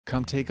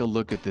Come take a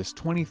look at this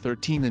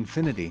 2013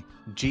 Infiniti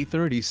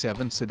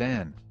G37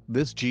 sedan.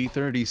 This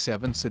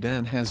G37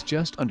 sedan has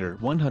just under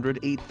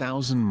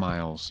 108,000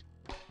 miles.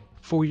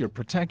 For your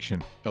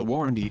protection, a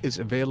warranty is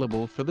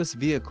available for this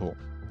vehicle.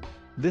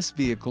 This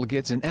vehicle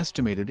gets an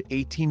estimated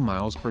 18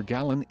 miles per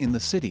gallon in the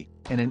city,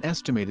 and an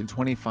estimated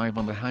 25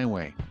 on the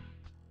highway.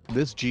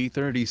 This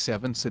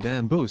G37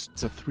 sedan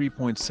boasts a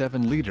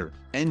 3.7-liter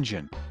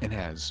engine, and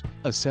has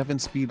a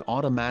 7-speed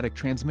automatic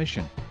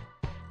transmission.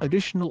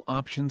 Additional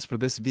options for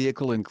this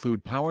vehicle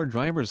include power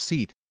driver's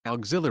seat,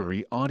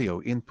 auxiliary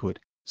audio input,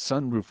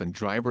 sunroof and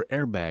driver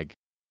airbag.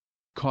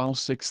 Call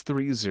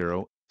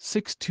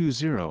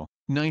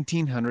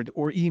 630-620-1900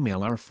 or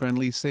email our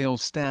friendly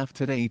sales staff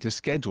today to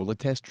schedule a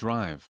test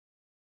drive.